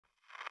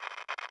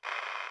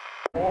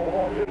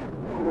I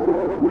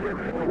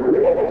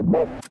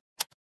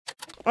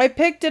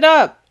picked it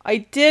up. I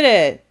did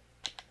it.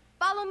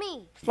 Follow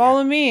me.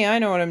 Follow me. I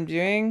know what I'm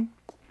doing.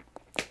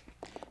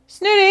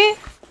 Snooty,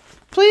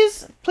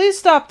 please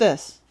stop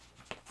this.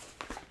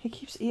 He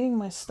keeps eating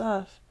my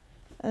stuff.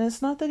 And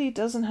it's not that he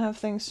doesn't have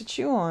things to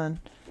chew on.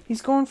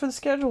 He's going for the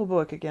schedule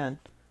book again.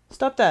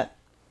 Stop that.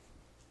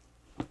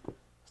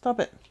 Stop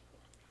it.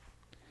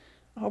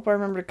 I hope I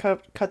remember to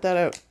cut that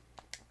out.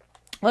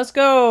 Let's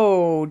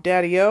go,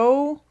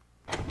 Daddy-O.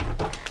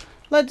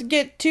 Let's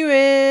get to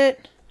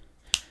it.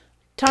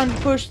 Time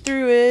to push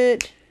through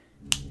it.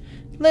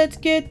 Let's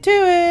get to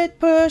it.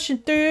 Pushing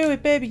through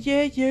it, baby.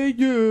 Yeah, yeah,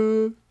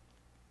 yeah.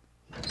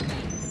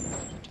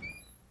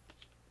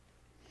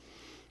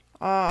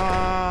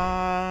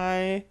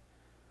 I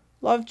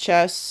love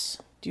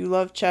chess. Do you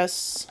love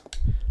chess?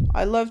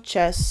 I love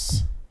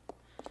chess.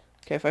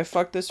 Okay, if I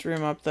fuck this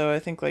room up though, I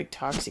think like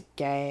toxic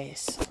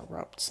gas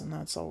erupts and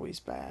that's always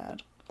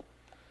bad.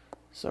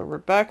 So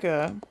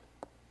Rebecca,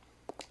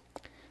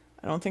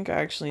 I don't think I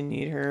actually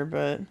need her,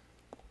 but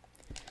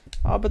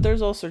oh, but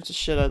there's all sorts of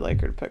shit I'd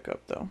like her to pick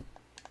up though.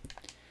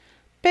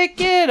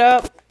 Pick it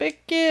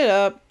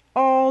up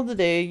all the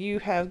day. You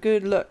have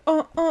good luck.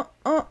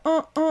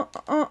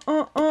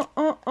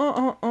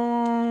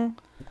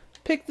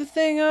 Pick the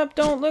thing up.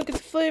 Don't look at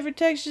the flavor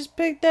text. Just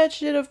pick that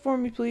shit up for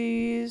me,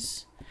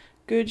 please.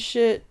 Good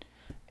shit.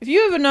 If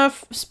you have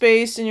enough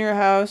space in your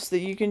house that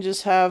you can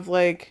just have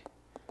like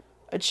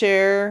a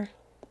chair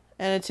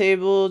and a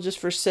table just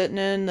for sitting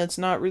in that's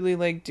not really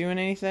like doing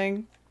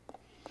anything,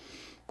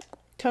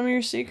 tell me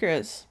your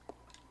secrets.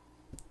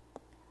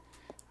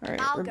 Alright,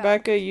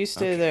 Rebecca, you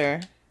stay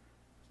there.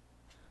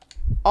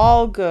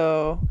 I'll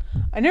go.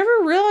 I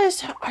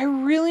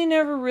really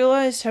never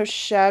realized how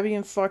shabby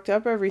and fucked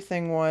up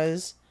everything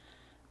was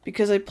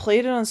because I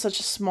played it on such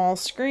a small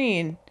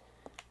screen.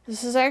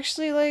 This is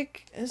actually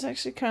like,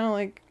 kind of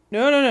like,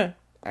 no.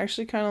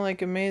 Actually kind of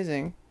like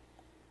amazing.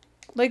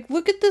 Like,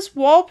 look at this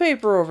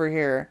wallpaper over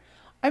here.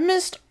 I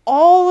missed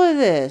all of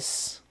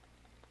this.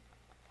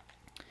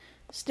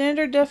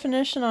 Standard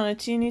definition on a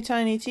teeny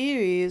tiny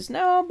TV is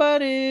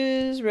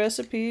nobody's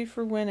recipe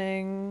for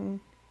winning.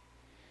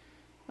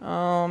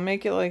 Oh,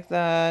 make it like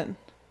that.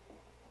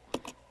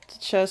 It's a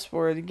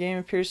chessboard. The game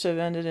appears to have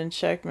ended in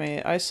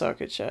checkmate. I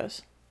suck at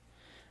chess.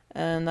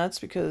 And that's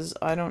because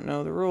I don't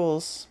know the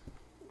rules.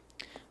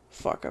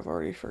 Fuck, I've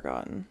already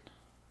forgotten.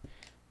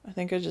 I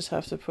think I just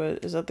have to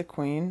put... Is that the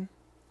queen?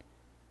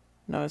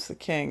 No, it's the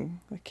king.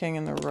 The king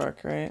and the rook,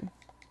 right?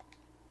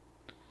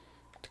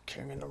 The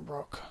king and the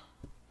rook.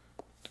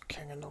 The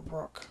king and the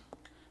rook.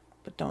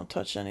 But don't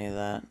touch any of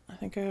that. I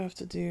think I have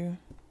to do...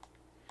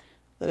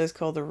 That is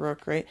called the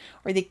rook, right?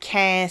 Or the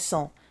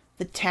castle.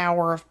 The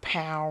tower of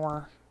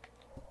power.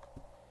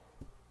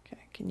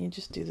 Okay, can you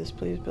just do this,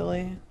 please,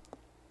 Billy?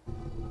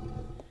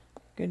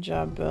 Good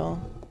job,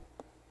 Bill.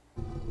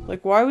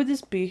 Like, why would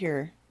this be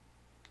here?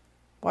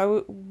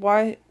 What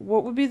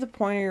would be the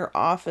point of your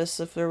office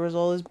if there was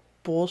all this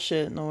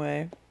bullshit in the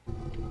way?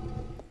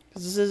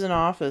 Because this is an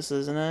office,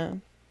 isn't it?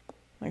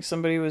 Like,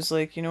 somebody was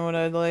like, you know what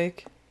I'd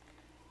like?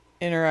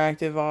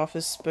 Interactive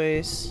office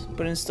space,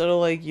 but instead of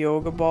like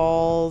yoga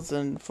balls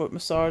and foot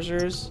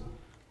massagers, I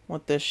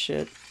want this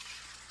shit.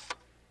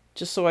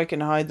 Just so I can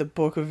hide the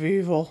Book of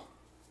Evil.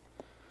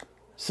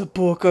 The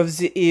Book of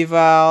the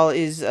Evil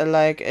is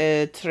like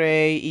a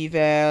tray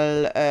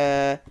evil.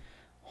 I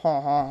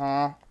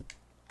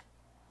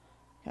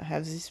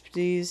have this,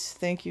 please.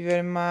 Thank you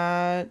very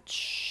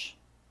much.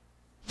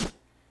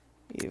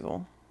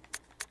 Evil.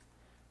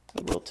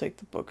 I will take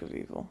the Book of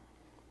Evil.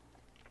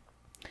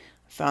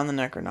 Found the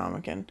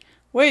Necronomicon.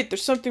 Wait,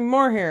 there's something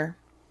more here.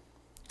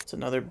 It's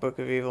another Book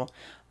of Evil.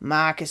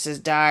 Marcus's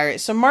diary.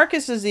 So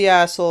Marcus is the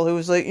asshole who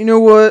was like, you know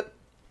what?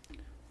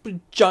 Put a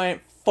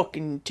giant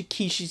fucking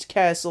Takeshi's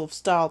Castle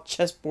style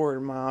chessboard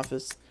in my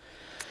office.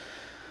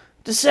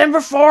 December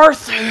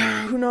 4th.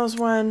 Who knows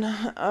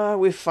when?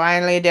 We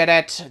finally did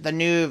it. The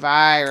new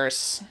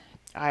virus.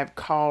 We have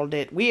called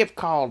it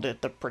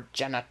the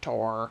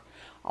Progenitor.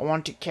 I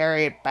want to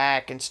carry it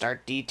back and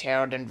start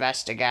detailed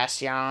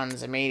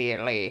investigations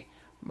immediately.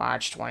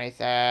 March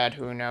 23rd,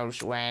 who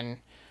knows when.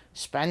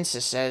 Spencer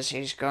says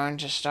he's going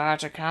to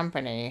start a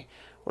company.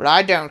 Well,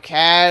 I don't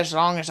care as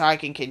long as I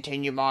can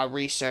continue my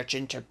research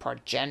into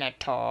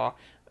Progenitor.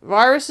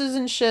 Viruses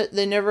and shit,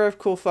 they never have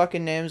cool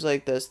fucking names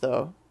like this,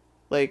 though.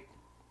 Like,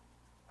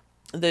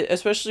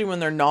 especially when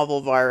they're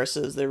novel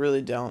viruses, they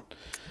really don't.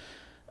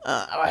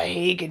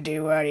 He can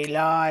do what he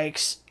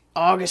likes.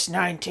 August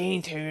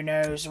 19th, who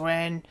knows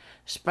when.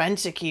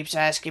 Spencer keeps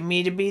asking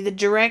me to be the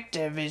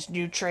director of his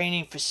new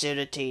training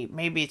facility.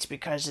 Maybe it's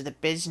because of the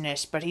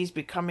business, but he's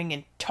becoming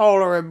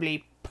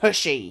intolerably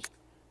pushy.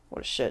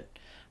 What a shit.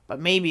 But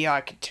maybe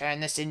I could turn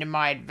this into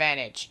my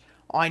advantage.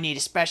 I need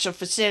a special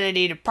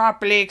facility to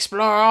properly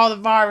explore all the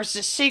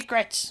virus's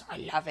secrets.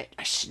 I love it.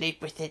 I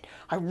sleep with it.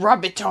 I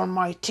rub it on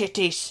my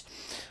titties.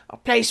 A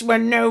place where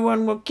no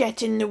one will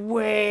get in the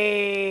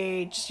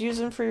way. Just use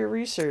them for your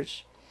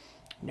research.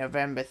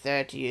 November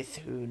 30th,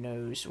 who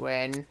knows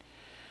when.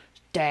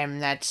 Damn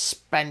that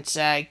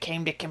Spencer. He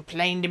came to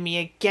complain to me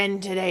again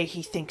today.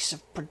 He thinks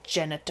of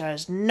progenitor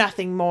as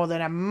nothing more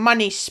than a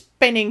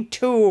money-spinning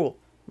tool.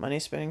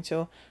 Money-spinning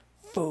tool?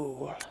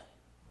 Fool.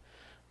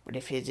 But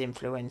if his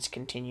influence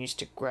continues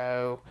to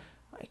grow,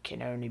 it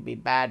can only be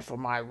bad for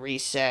my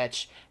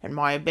research and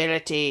my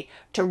ability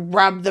to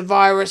rub the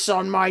virus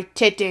on my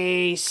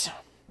titties.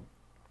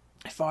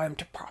 If I am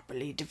to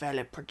properly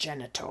develop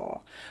progenitor,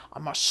 I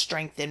must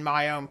strengthen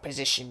my own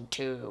position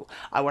too.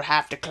 I will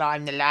have to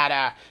climb the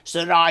ladder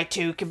so that I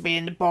too can be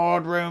in the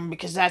boardroom,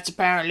 because that's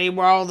apparently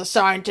where all the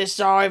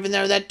scientists are, even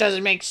though that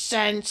doesn't make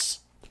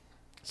sense.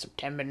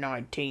 September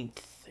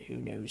 19th, who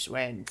knows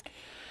when.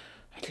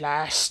 At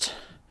last,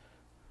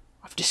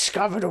 I've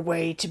discovered a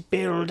way to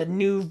build a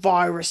new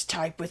virus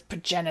type with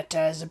progenitor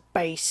as a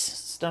base.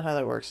 That's not how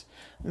that works.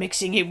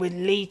 Mixing it with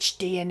leech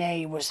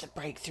DNA was the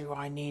breakthrough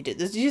I needed.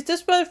 This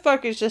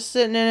motherfucker's just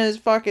sitting in his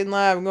fucking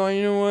lab going,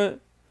 you know what?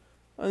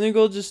 I think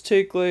I'll just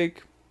take,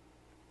 like...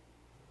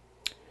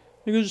 I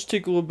think I'll just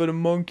take a little bit of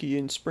monkey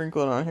and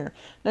sprinkle it on here.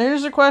 Now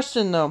here's the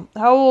question, though.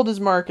 How old is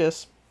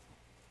Marcus?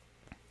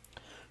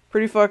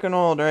 Pretty fucking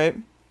old, right?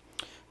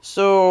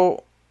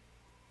 So...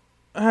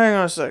 Hang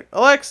on a sec.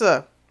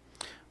 Alexa!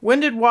 When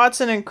did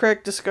Watson and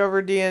Crick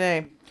discover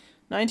DNA?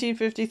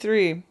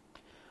 1953.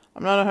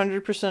 I'm not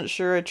 100%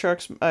 sure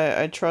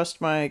I trust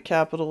my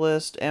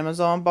capitalist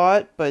Amazon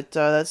bot, but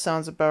that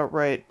sounds about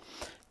right.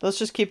 Let's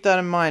just keep that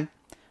in mind,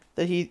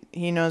 that he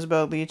knows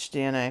about leech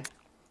DNA.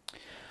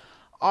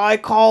 I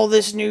call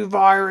this new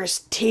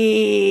virus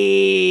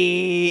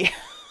T.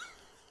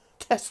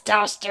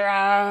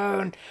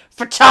 Testosterone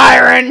for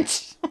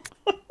tyrant.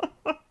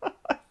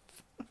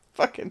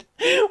 Fucking,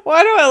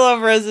 why do I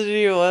love Resident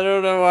Evil? I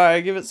don't know why.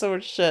 I give it so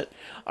much shit.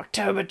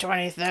 October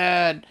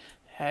 23rd.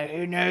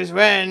 Who knows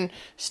when?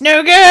 It's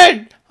no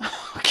good!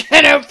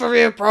 Get out for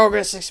real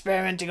progress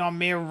experimenting on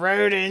mere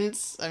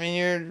rodents. I mean,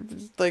 you're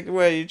like,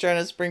 what, you trying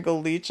to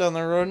sprinkle leech on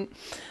the rodent?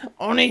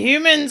 Only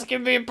humans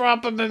can be a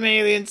proper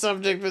mammalian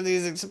subject for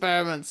these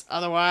experiments.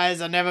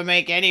 Otherwise, I'll never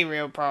make any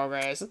real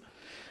progress.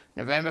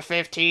 November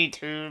 15th,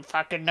 who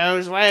fucking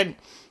knows when?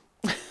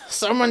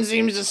 Someone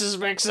seems to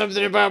suspect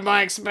something about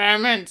my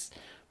experiments.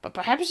 But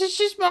perhaps it's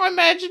just my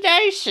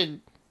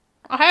imagination.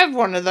 I have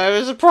one of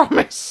those, I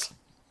promise.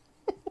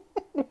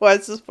 Why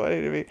is this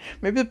funny to me?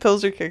 Maybe the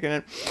pills are kicking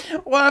in.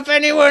 Well, if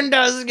anyone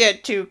does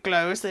get too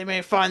close, they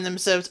may find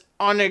themselves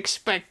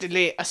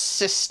unexpectedly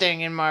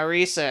assisting in my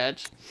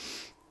research.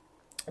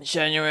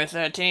 January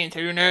 13th,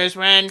 who knows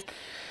when?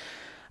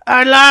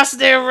 At last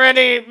they're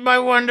ready, my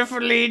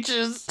wonderful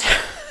leeches.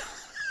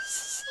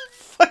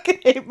 Fucking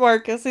hate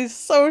Marcus, he's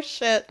so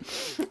shit.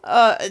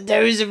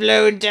 Those of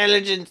low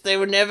intelligence, they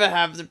will never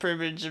have the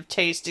privilege of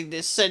tasting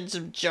this sense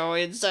of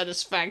joy and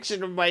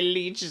satisfaction of my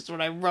leeches when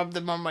I rub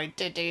them on my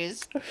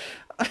titties.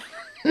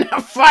 Now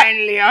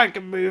finally I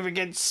can move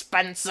against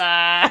Spencer.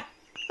 I'm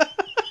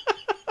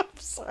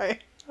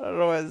sorry. I don't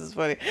know why this is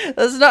funny.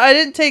 That's not. I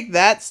didn't take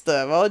that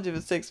stuff. All I did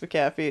was take some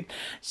caffeine.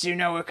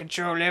 Soon I will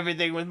control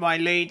everything with my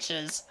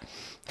leeches.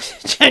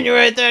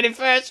 January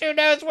 31st, who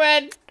knows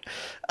when?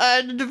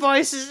 The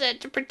devices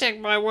set to protect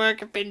my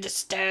work have been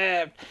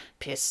disturbed.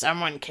 Appears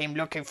someone came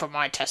looking for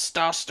my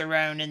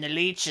testosterone in the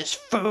leeches.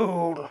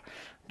 Fool!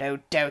 No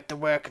doubt the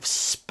work of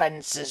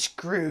Spencer's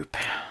group.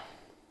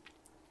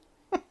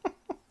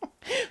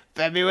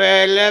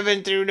 February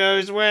 11th, who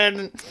knows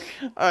when?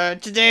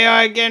 Today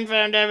I again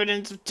found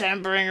evidence of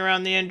tampering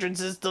around the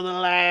entrances to the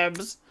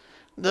labs.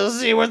 They'll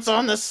see what's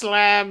on the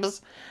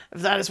slabs.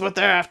 If that is what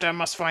they're after, I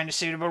must find a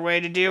suitable way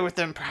to deal with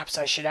them. Perhaps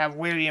I should have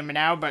William and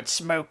Albert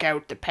smoke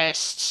out the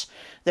pests.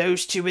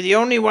 Those two are the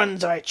only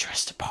ones I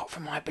trust, apart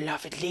from my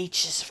beloved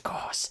leeches, of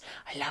course.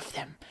 I love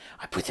them.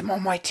 I put them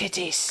on my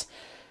titties.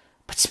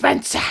 But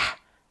Spencer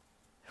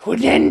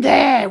wouldn't end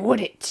there,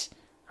 would it?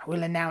 I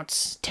will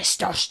announce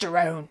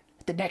testosterone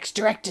at the next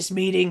directors'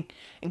 meeting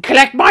and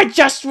collect my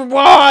just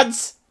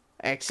rewards.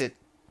 Exit.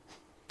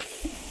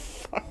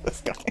 Fuck this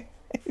guy.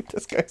 I hate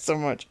this guy so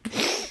much.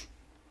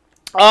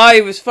 Oh,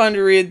 he was fun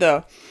to read,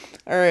 though.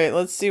 Alright,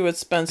 let's see what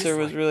Spencer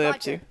was really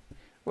up to.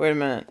 Wait a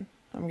minute.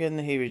 I'm getting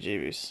the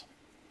heebie-jeebies.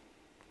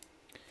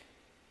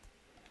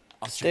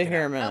 Stay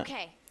here a minute.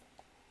 Okay.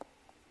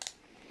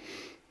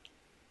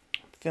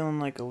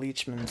 Feeling like a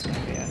leechman's gonna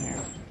be out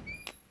here.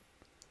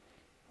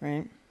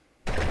 Right?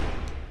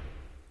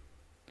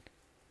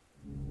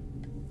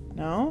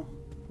 No?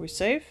 We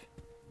safe?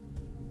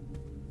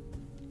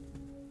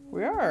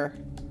 We are.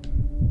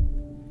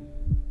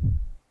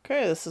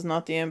 Okay, this is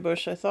not the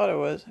ambush I thought it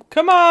was.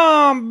 Come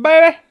on,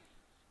 baby!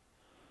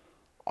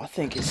 I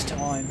think it's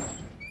time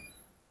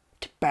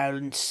to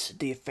balance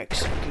the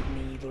effects of good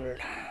and evil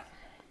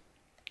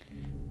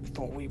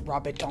before we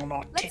rub it on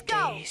our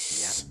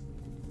titties.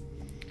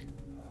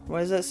 Why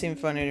does that seem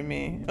funny to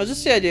me? Oh,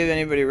 just the idea of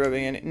anybody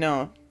rubbing any—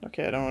 No.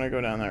 Okay, I don't want to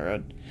go down that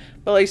road.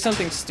 But like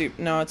something stupid.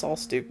 No, it's all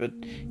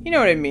stupid. You know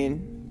what I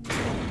mean.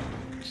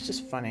 It's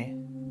just funny.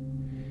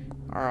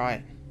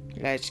 Alright,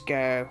 let's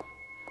go.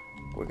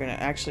 We're gonna—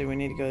 actually, we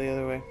need to go the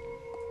other way.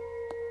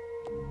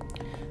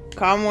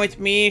 Come with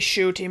me,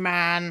 shooty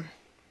man.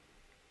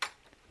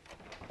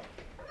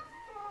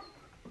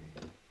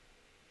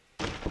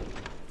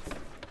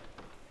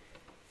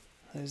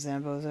 there's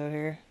Zambos out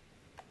here?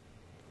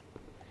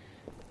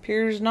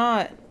 Appears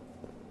not.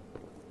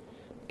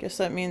 Guess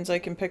that means I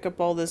can pick up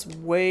all this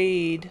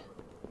weed.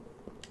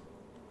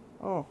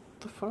 Oh,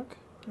 what the fuck?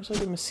 There's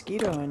like a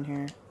mosquito in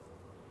here.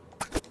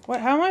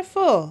 What? How am I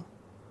full?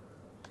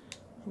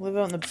 I live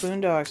out in the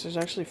boondocks. There's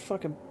actually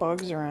fucking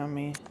bugs around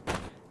me.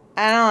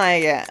 I don't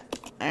like it.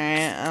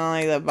 Alright, I don't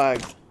like the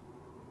bugs.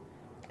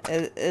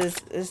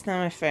 It's not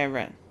my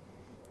favorite.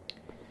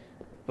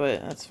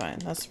 But that's fine.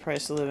 That's the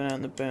price of living out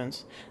in the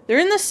boons. They're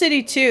in the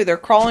city too. They're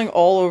crawling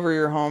all over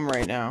your home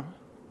right now.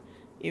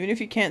 Even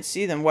if you can't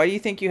see them, why do you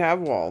think you have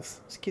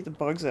walls? Just keep the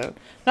bugs out.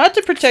 Not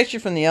to protect you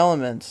from the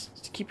elements.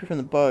 Just to keep you from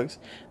the bugs.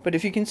 But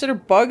if you consider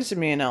bugs to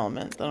be an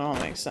element, then it all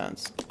makes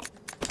sense.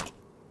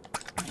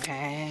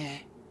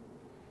 Okay.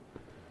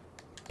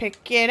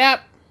 Pick it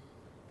up.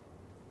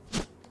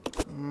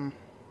 I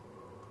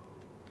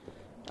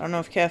don't know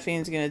if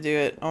caffeine's gonna do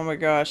it. Oh my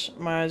gosh,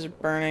 my eyes are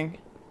burning.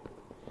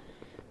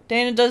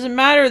 Dane, it doesn't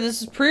matter.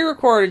 This is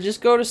pre-recorded. Just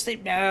go to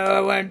sleep. No,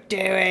 I won't do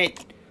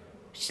it.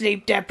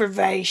 Sleep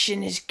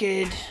deprivation is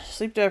good.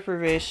 Sleep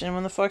deprivation?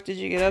 When the fuck did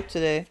you get up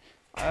today?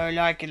 Oh,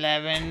 like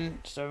 11.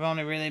 So I've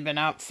only really been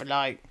up for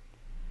like,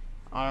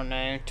 I don't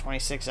know,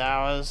 26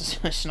 hours.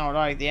 It's not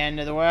like the end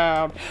of the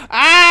world.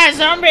 Ah,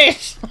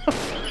 zombies!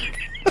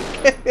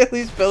 Okay, at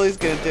least Billy's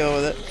gonna deal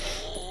with it.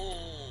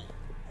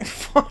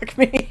 Fuck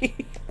me.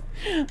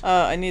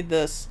 I need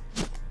this.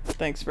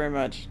 Thanks very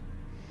much.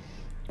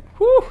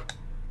 Whew.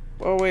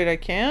 Oh wait, I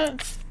can't?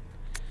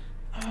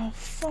 Oh,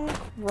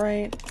 fuck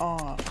right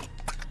off.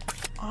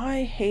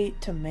 I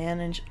hate to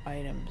manage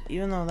items,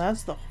 even though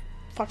that's the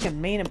fucking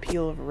main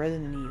appeal of a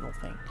Resident Evil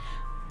thing.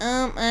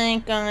 Oh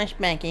my gosh,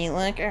 Becky,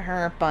 look at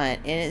her butt.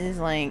 It is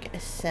like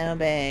so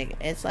big.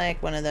 It's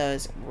like one of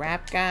those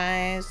rap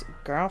guys,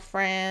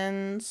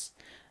 girlfriends.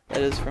 That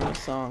is from a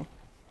song.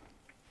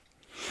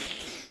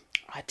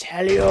 I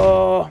tell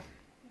you.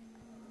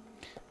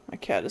 My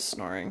cat is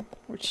snoring,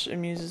 which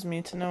amuses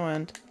me to no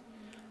end.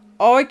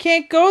 Oh, I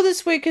can't go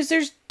this way because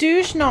there's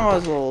douche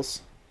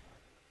nozzles.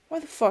 Why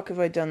the fuck have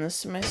I done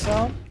this to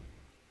myself?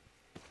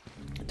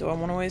 Do I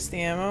want to waste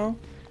the ammo?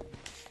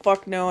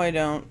 Fuck no, I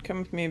don't. Come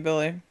with me,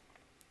 Billy.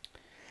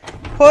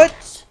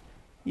 Put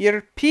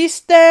your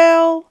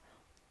pistol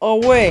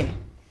away.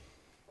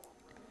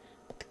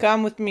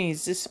 Come with me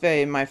this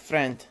way, my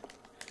friend.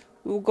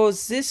 We'll go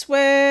this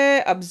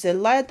way, up the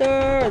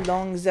ladder,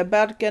 along the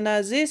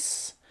balcony,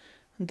 this.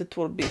 And that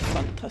will be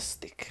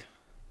fantastic.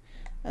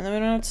 And then we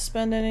don't have to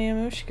spend any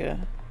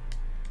Amushka.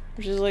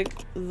 Which is like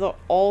the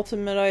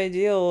ultimate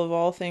ideal of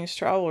all things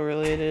travel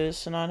related,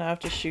 is to not have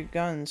to shoot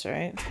guns,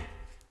 right?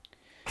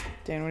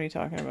 Dan, what are you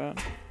talking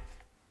about?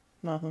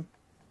 Nothing.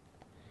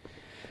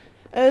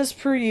 As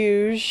per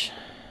usual,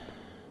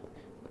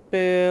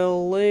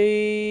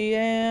 Billy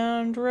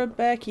and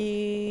Rebecca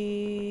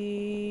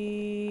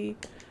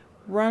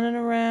running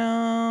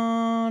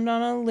around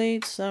on a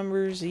late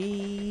summer's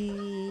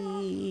eve.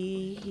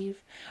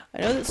 I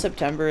know that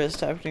September is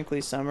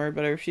technically summer,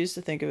 but I refuse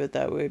to think of it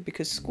that way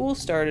because school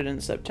started in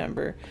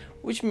September,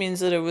 which means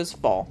that it was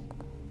fall.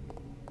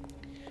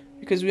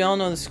 Because we all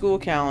know the school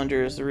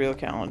calendar is the real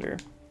calendar.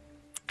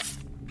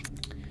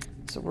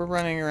 So we're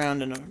running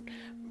around in a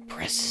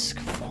brisk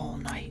fall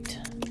night.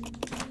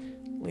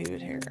 Leave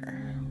it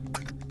here.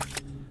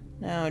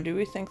 Now, do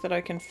we think that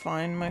I can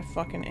find my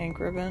fucking ink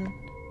ribbon?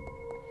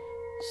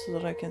 So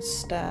that I can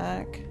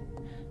stack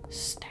attack,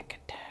 stack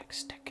attack,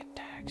 stack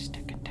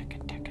attack,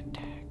 stack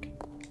attack.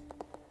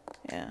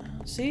 Yeah,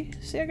 see,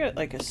 I got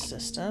like a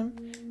system,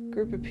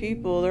 group of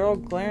people. They're all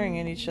glaring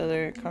at each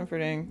other,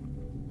 comforting.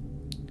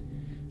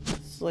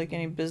 It's like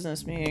any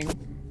business meeting.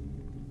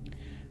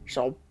 It's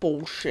all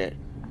bullshit.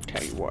 I'll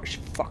tell you what, it's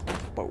fucking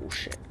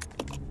bullshit.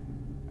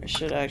 I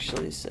should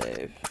actually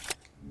save,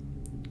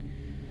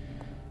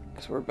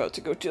 because we're about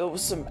to go deal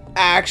with some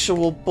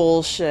actual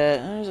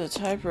bullshit. There's a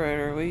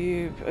typewriter. Will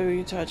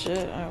you touch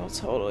it? I will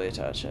totally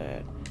touch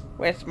it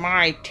with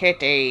my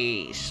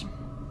titties.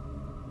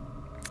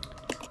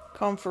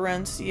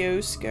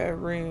 Conferencioska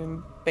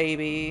room,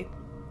 baby.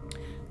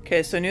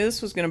 Okay, so I knew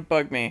this was gonna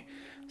bug me.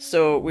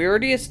 So we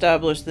already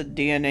established that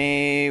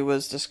DNA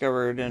was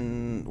discovered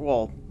in,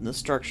 well, the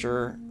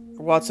structure.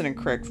 Watson and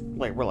Crick,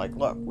 like, were like,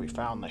 look, we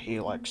found the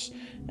helix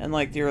in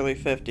like the early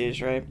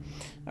 50s, right?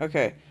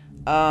 Okay.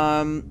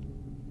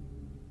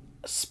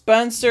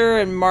 Spencer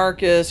and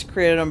Marcus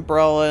created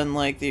Umbrella in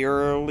like the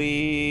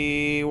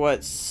early, what,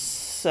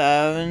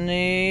 70s?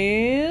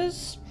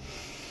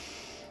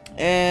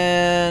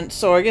 And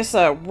so I guess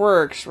that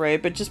works, right?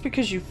 But just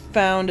because you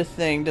found a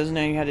thing doesn't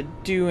know you how to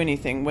do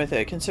anything with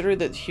it. Consider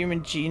that the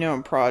Human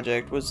Genome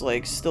Project was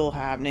like still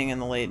happening in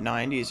the late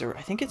 90s, or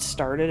I think it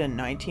started in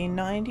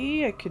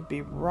 1990. I could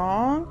be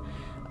wrong.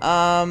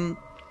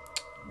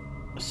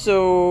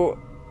 So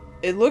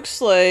it looks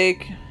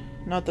like,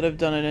 not that I've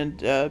done it in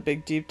a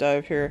big deep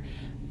dive here,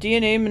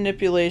 DNA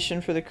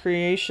manipulation for the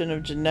creation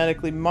of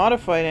genetically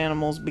modified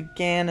animals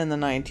began in the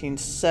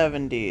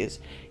 1970s,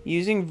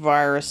 using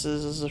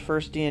viruses as the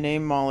first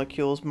DNA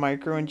molecules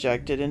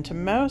micro-injected into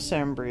mouse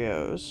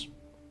embryos.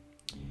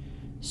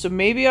 So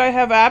maybe I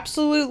have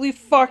absolutely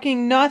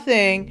fucking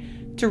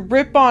nothing to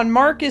rip on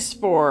Marcus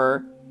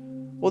for.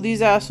 Well,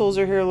 these assholes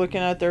are here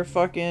looking at their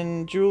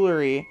fucking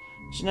jewelry.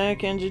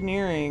 Genetic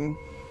engineering.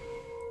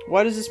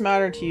 Why does this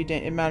matter to you?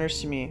 It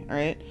matters to me,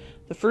 alright?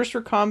 The first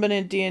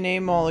recombinant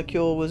DNA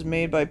molecule was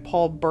made by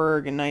Paul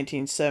Berg in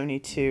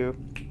 1972.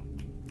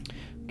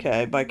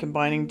 Okay, by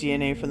combining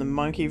DNA from the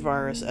monkey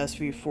virus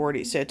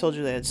SV40. See, I told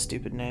you they had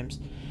stupid names.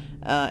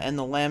 And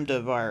the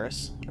lambda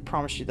virus. I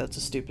promise you that's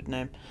a stupid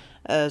name.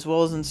 As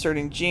well as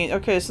inserting genes.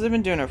 Okay, so they've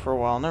been doing it for a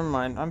while. Never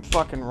mind. I'm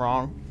fucking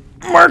wrong.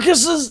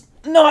 Marcus is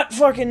not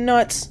fucking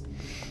nuts.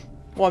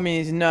 Well, I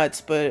mean, he's nuts,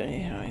 but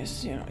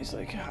he's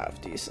like a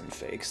half-decent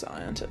fake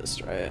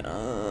scientist, right?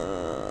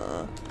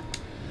 Oh,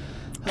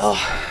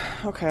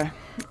 okay.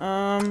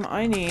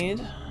 I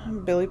need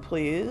Billy,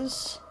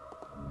 please.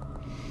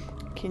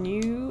 Can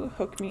you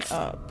hook me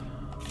up,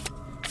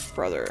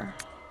 brother?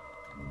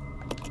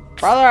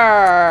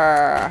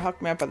 Brother,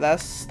 hook me up with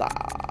this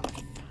stuff.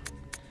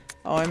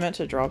 Oh, I meant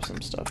to drop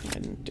some stuff and I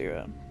didn't do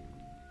it.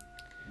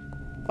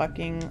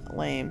 Fucking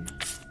lame.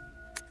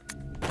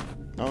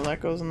 No,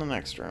 that goes in the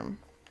next room.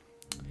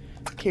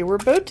 Okay, we're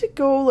about to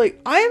go, like,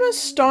 I am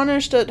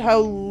astonished at how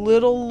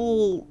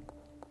little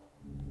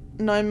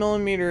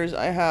 9mm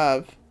I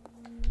have.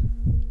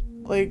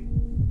 Like,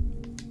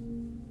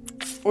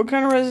 what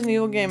kind of Resident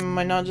Evil game am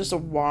I not just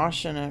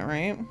awash in it,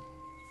 right?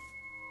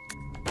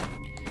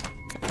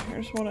 Okay,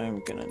 here's what I'm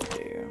gonna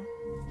do.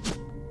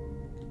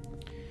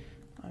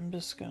 I'm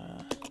just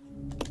gonna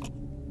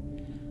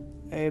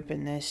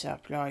open this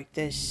up like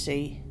this,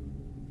 see?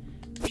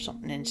 There's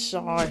something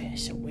inside.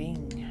 It's a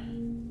wing.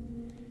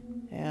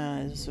 Yeah,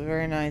 it's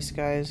very nice,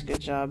 guys. Good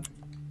job.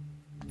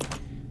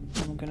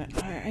 I'm gonna...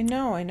 I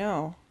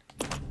know.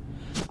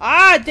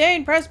 Ah,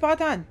 Dane, press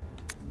button!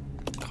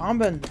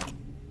 Combin.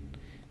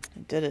 I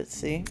did it,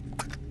 see?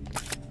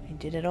 I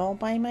did it all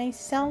by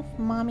myself,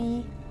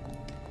 mommy.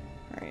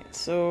 Alright,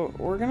 so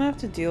we're gonna have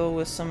to deal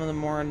with some of the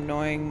more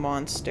annoying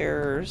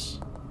monsters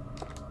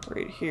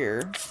right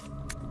here.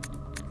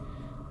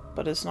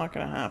 But it's not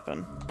gonna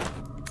happen.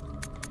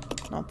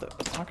 It's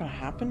not gonna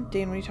happen?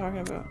 Dane, what are you talking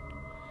about?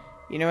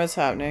 You know what's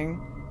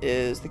happening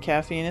is the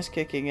caffeine is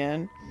kicking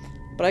in,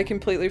 but I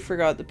completely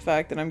forgot the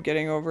fact that I'm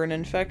getting over an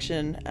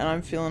infection and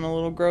I'm feeling a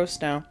little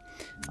gross now.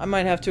 I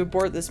might have to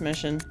abort this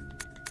mission.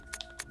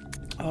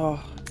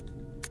 Oh.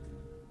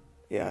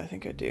 Yeah, I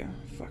think I do.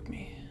 Fuck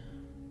me.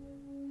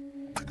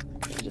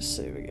 Okay, just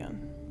save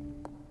again.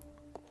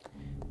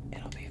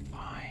 It'll be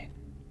fine.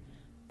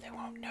 They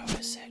won't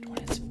notice it when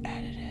it's